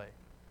that way.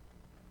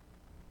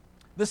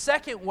 The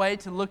second way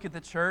to look at the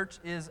church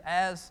is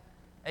as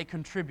a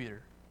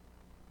contributor.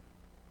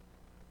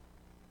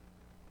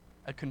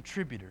 A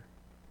contributor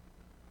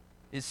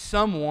is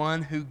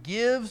someone who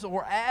gives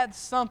or adds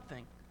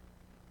something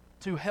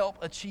to help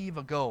achieve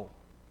a goal.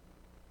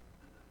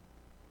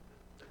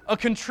 A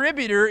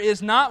contributor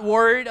is not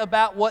worried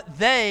about what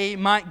they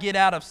might get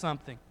out of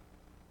something.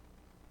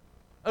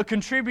 A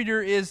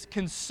contributor is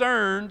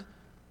concerned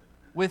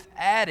with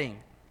adding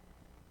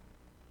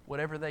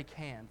whatever they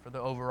can for the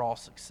overall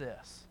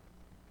success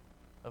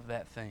of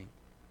that thing.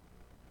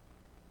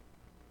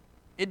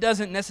 It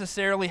doesn't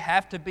necessarily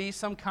have to be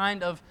some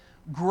kind of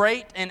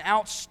great and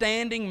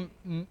outstanding,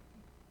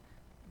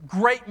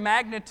 great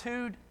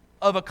magnitude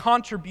of a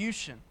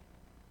contribution.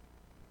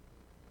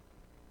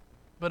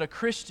 But a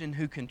Christian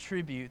who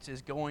contributes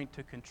is going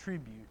to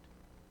contribute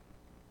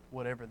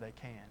whatever they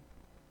can.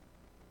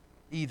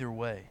 Either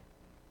way.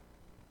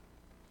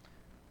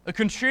 A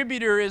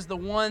contributor is the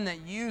one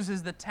that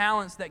uses the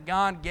talents that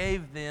God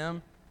gave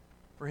them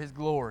for His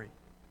glory.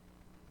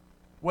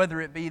 Whether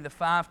it be the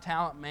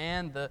 5-talent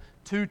man, the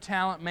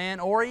 2-talent man,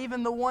 or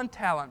even the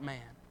 1-talent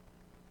man.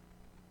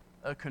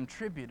 A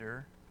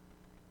contributor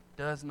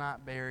does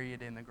not bury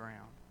it in the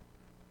ground.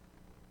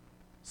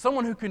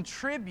 Someone who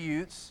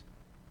contributes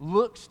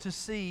looks to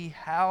see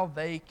how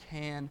they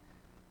can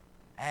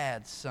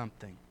add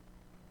something,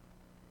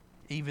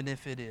 even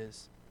if it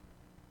is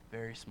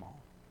very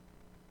small.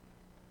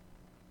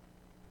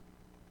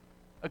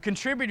 A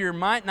contributor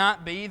might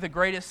not be the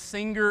greatest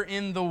singer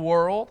in the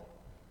world,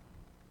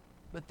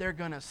 but they're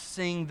going to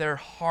sing their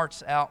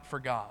hearts out for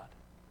God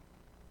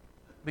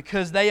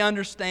because they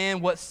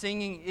understand what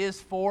singing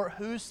is for,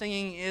 who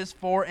singing is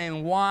for,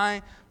 and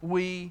why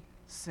we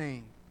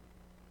sing.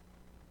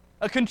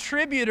 A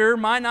contributor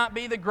might not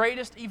be the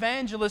greatest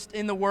evangelist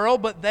in the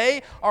world, but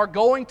they are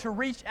going to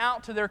reach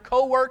out to their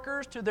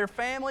coworkers, to their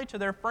family, to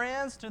their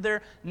friends, to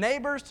their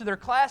neighbors, to their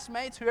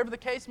classmates, whoever the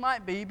case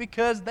might be,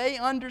 because they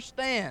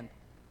understand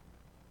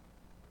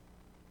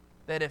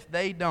that if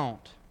they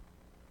don't,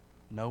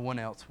 no one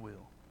else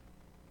will.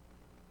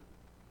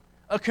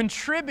 A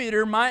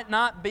contributor might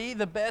not be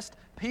the best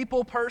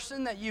people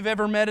person that you've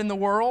ever met in the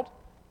world,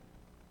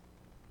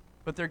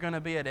 but they're going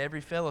to be at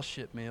every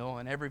fellowship meal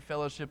and every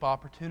fellowship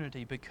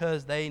opportunity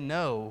because they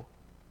know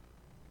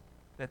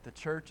that the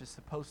church is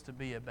supposed to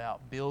be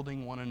about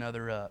building one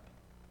another up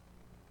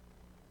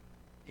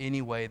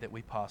any way that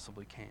we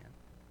possibly can.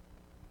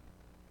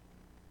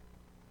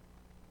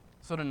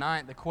 So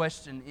tonight the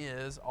question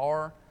is,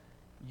 are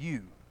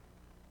you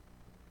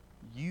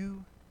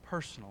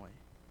personally,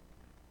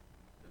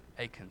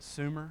 a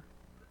consumer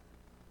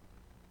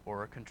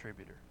or a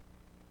contributor?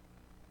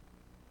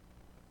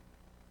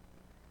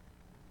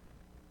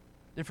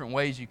 Different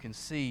ways you can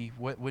see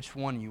which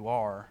one you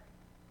are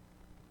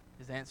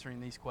is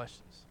answering these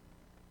questions.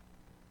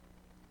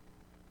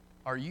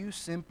 Are you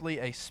simply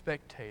a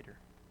spectator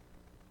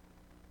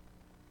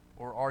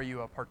or are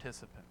you a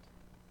participant?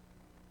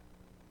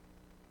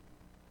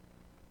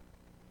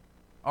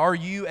 Are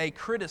you a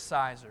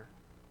criticizer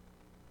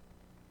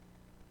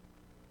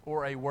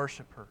or a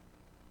worshiper?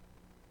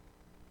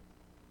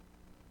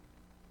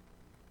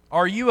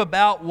 Are you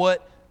about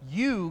what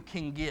you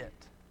can get?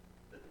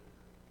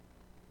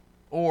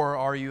 Or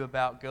are you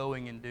about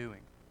going and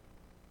doing?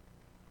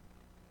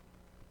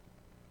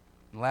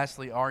 And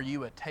lastly, are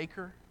you a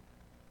taker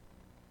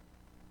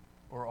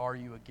or are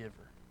you a giver?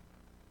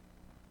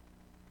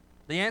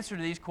 The answer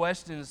to these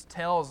questions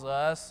tells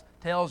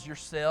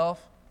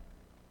yourself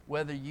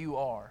whether you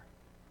are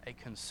a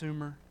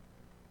consumer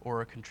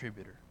or a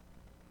contributor.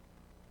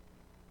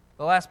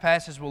 The last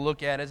passage we'll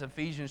look at is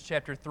Ephesians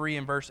chapter 3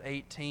 and verse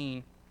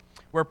 18,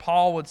 where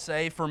Paul would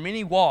say, "For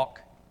many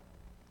walk,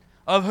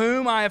 of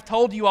whom I have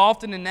told you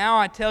often, and now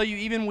I tell you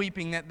even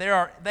weeping, that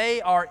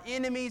they are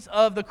enemies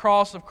of the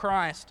cross of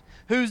Christ,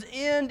 whose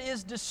end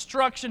is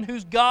destruction,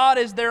 whose God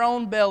is their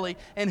own belly,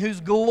 and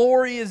whose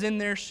glory is in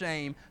their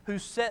shame, who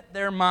set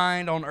their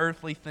mind on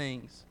earthly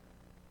things."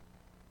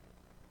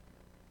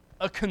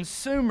 A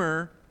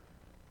consumer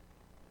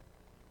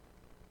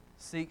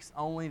seeks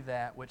only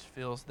that which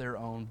fills their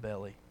own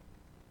belly.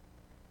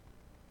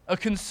 A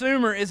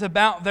consumer is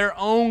about their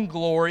own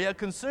glory. A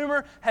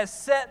consumer has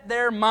set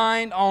their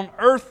mind on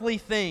earthly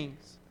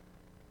things.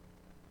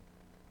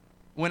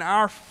 When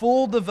our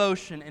full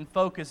devotion and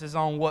focus is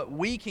on what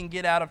we can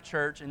get out of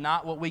church and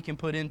not what we can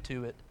put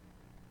into it,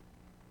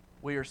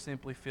 we are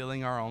simply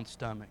filling our own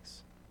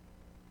stomachs.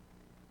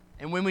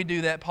 And when we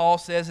do that, Paul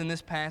says in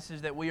this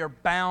passage that we are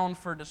bound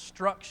for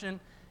destruction,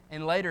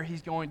 and later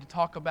he's going to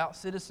talk about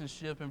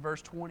citizenship in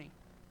verse 20.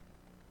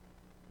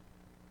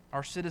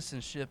 Our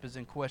citizenship is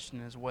in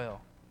question as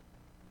well.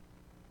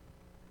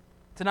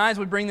 Tonight, as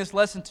we bring this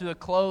lesson to a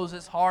close,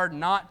 it's hard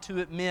not to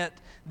admit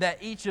that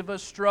each of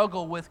us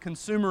struggle with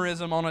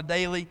consumerism on a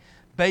daily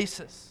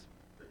basis.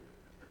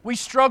 We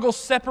struggle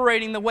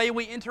separating the way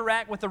we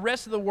interact with the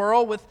rest of the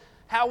world with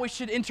how we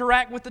should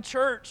interact with the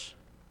church.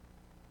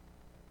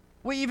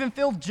 We even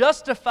feel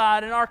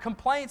justified in our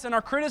complaints and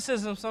our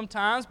criticisms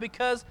sometimes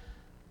because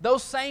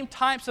those same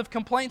types of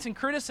complaints and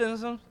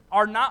criticisms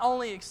are not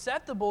only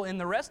acceptable in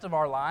the rest of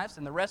our lives,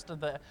 in the rest of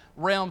the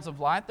realms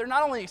of life, they're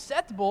not only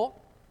acceptable,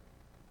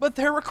 but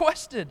they're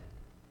requested.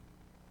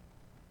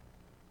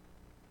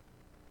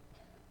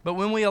 But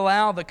when we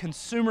allow the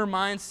consumer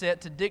mindset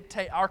to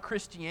dictate our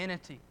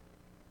Christianity,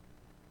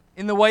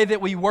 in the way that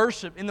we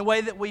worship, in the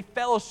way that we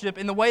fellowship,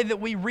 in the way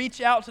that we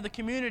reach out to the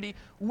community,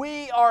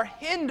 we are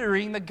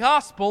hindering the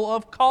gospel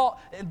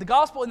and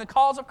the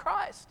cause of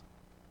Christ.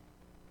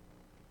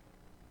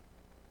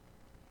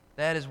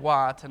 That is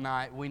why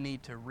tonight we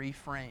need to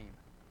reframe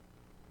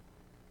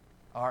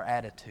our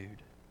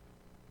attitude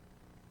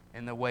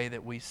in the way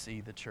that we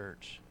see the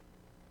church.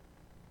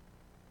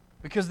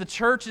 Because the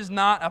church is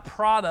not a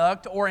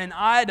product or an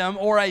item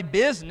or a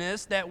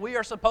business that we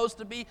are supposed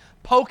to be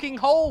poking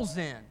holes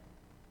in.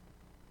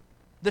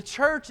 The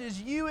church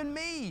is you and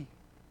me.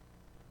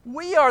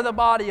 We are the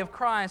body of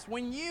Christ.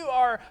 When you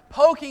are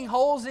poking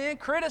holes in,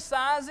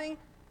 criticizing,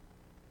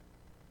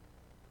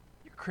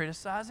 you're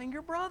criticizing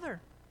your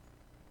brother.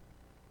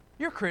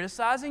 You're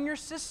criticizing your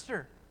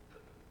sister.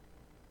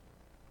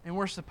 And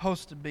we're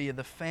supposed to be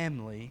the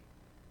family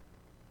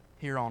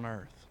here on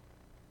earth.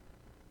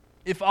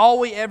 If all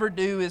we ever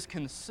do is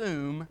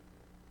consume,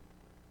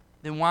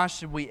 then why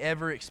should we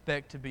ever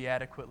expect to be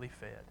adequately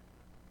fed?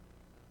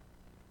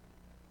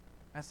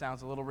 That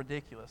sounds a little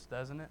ridiculous,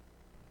 doesn't it?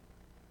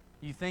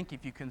 You think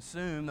if you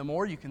consume, the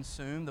more you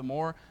consume, the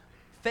more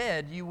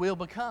fed you will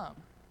become.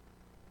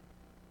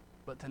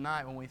 But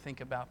tonight, when we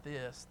think about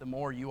this, the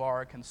more you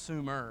are a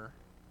consumer,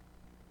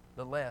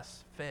 the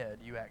less fed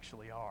you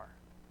actually are.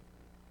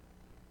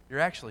 You're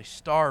actually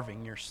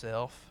starving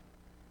yourself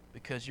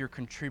because you're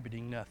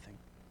contributing nothing.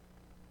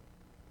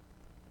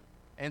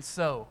 And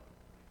so,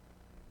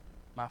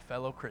 my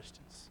fellow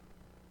Christians,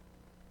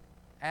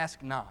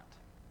 ask not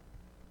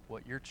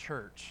what your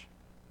church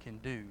can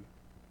do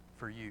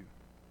for you.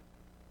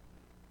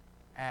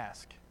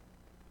 Ask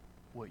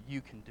what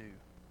you can do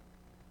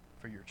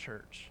for your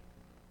church.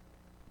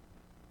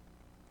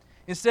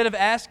 Instead of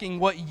asking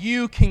what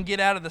you can get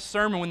out of the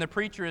sermon when the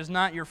preacher is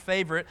not your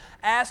favorite,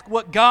 ask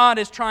what God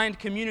is trying to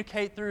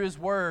communicate through His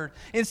Word.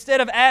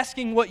 Instead of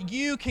asking what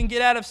you can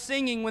get out of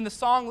singing when the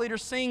song leader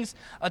sings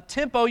a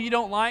tempo you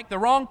don't like, the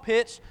wrong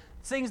pitch,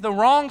 sings the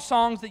wrong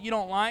songs that you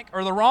don't like,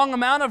 or the wrong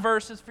amount of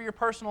verses for your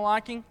personal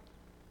liking,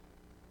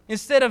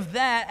 instead of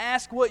that,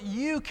 ask what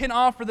you can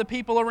offer the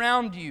people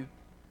around you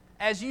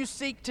as you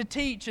seek to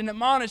teach and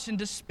admonish and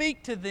to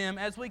speak to them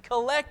as we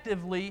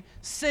collectively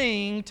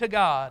sing to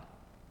God.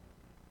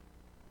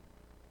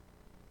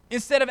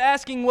 Instead of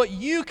asking what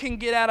you can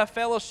get out of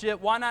fellowship,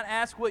 why not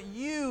ask what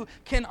you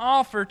can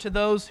offer to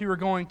those who are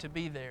going to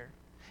be there?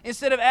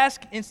 Instead of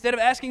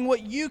asking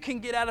what you can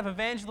get out of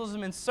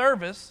evangelism and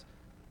service,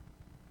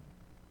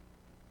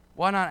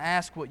 why not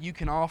ask what you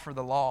can offer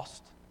the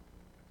lost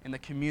in the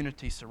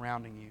community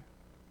surrounding you?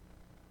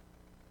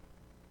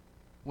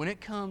 When it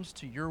comes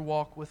to your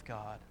walk with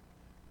God,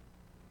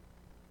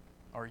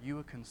 are you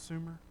a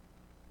consumer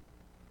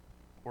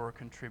or a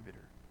contributor?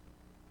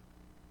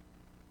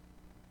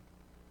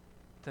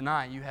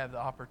 Tonight, you have the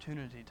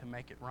opportunity to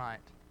make it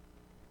right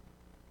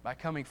by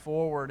coming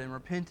forward and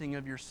repenting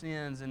of your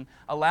sins and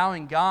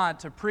allowing God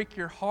to prick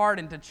your heart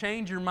and to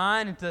change your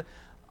mind and to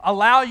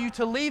allow you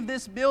to leave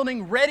this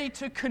building ready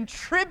to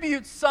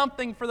contribute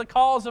something for the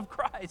cause of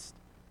Christ.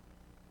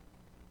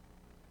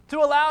 To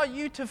allow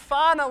you to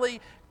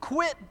finally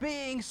quit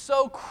being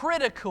so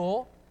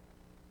critical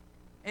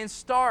and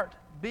start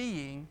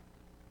being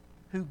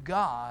who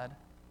God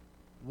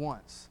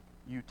wants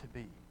you to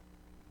be.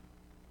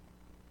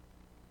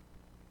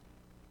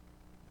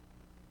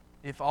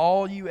 If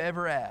all you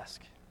ever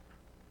ask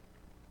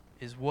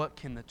is, what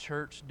can the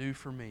church do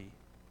for me?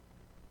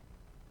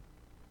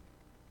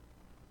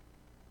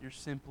 You're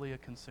simply a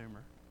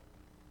consumer.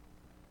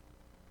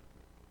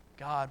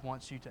 God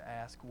wants you to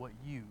ask what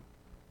you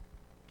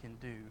can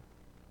do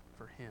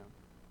for Him.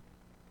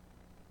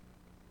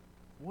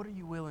 What are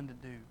you willing to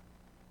do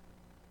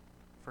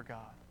for God?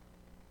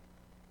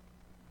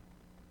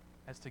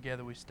 As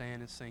together we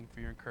stand and sing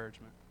for your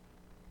encouragement.